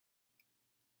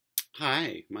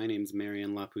Hi, my name's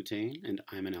Marianne LaPutaine, and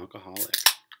I'm an alcoholic.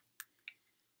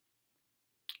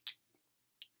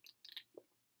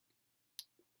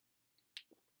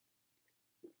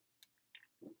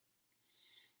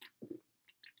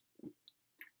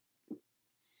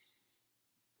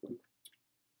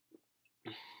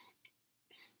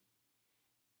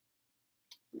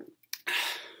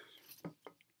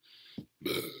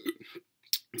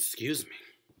 Excuse me.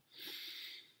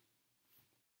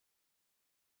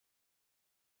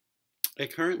 I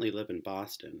currently live in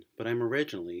Boston, but I'm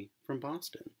originally from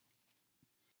Boston.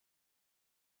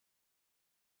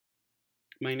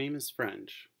 My name is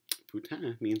French.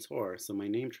 Putain means whore, so my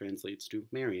name translates to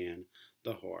Marianne,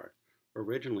 the whore.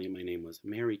 Originally, my name was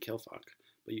Mary Killfuck,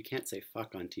 but you can't say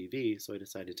fuck on TV, so I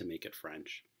decided to make it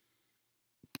French.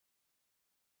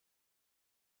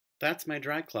 That's my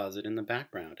dry closet in the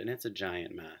background, and it's a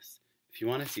giant mess. If you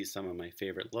want to see some of my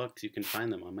favorite looks, you can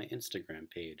find them on my Instagram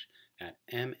page at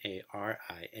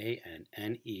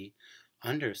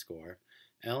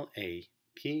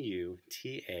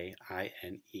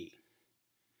MARIANNE_LAPUTAINE.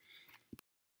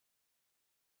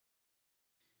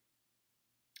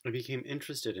 I became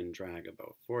interested in drag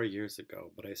about 4 years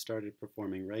ago, but I started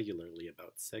performing regularly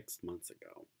about 6 months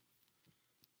ago.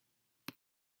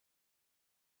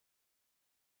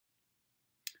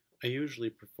 I usually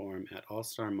perform at All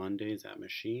Star Mondays at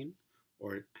Machine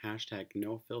or hashtag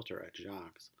No Filter at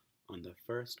Jacques on the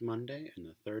first Monday and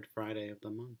the third Friday of the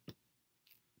month.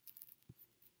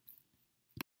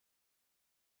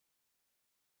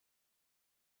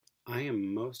 I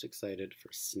am most excited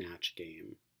for Snatch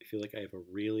Game. I feel like I have a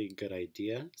really good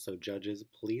idea, so judges,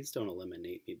 please don't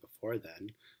eliminate me before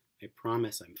then. I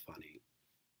promise I'm funny.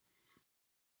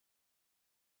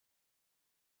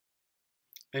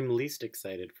 I'm least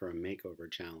excited for a makeover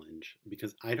challenge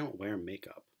because I don't wear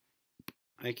makeup.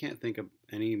 I can't think of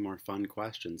any more fun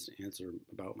questions to answer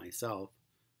about myself,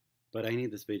 but I need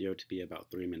this video to be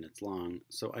about 3 minutes long,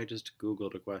 so I just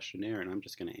Googled a questionnaire and I'm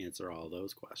just going to answer all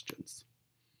those questions.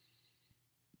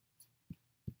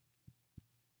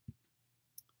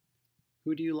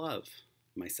 Who do you love?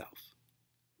 Myself.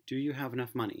 Do you have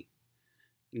enough money?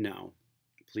 No.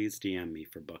 Please DM me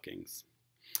for bookings.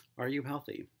 Are you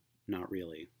healthy? Not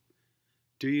really.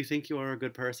 Do you think you are a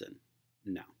good person?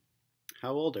 No.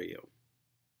 How old are you?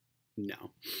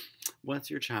 No. What's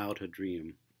your childhood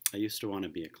dream? I used to want to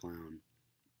be a clown.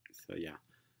 So yeah.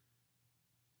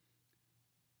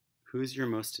 Who's your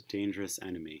most dangerous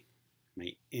enemy?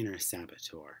 My inner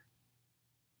saboteur.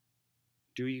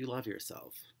 Do you love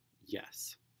yourself?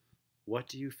 Yes. What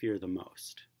do you fear the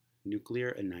most? Nuclear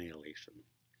annihilation.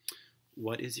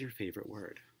 What is your favorite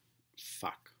word?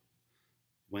 Fuck.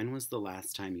 When was the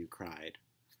last time you cried?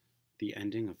 The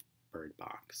ending of Bird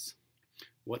Box.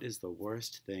 What is the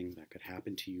worst thing that could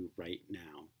happen to you right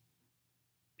now?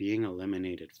 Being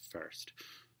eliminated first.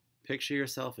 Picture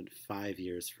yourself in 5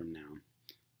 years from now.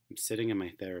 I'm sitting in my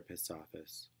therapist's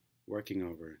office, working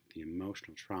over the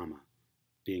emotional trauma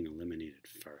of being eliminated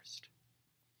first.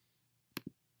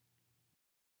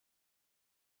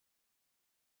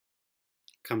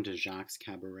 Come to Jacques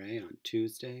Cabaret on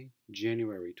Tuesday,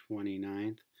 January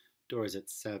 29th. Doors at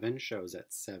 7, shows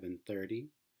at 7:30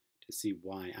 to see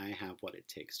why I have what it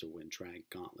takes to win Drag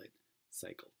Gauntlet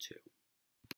Cycle 2.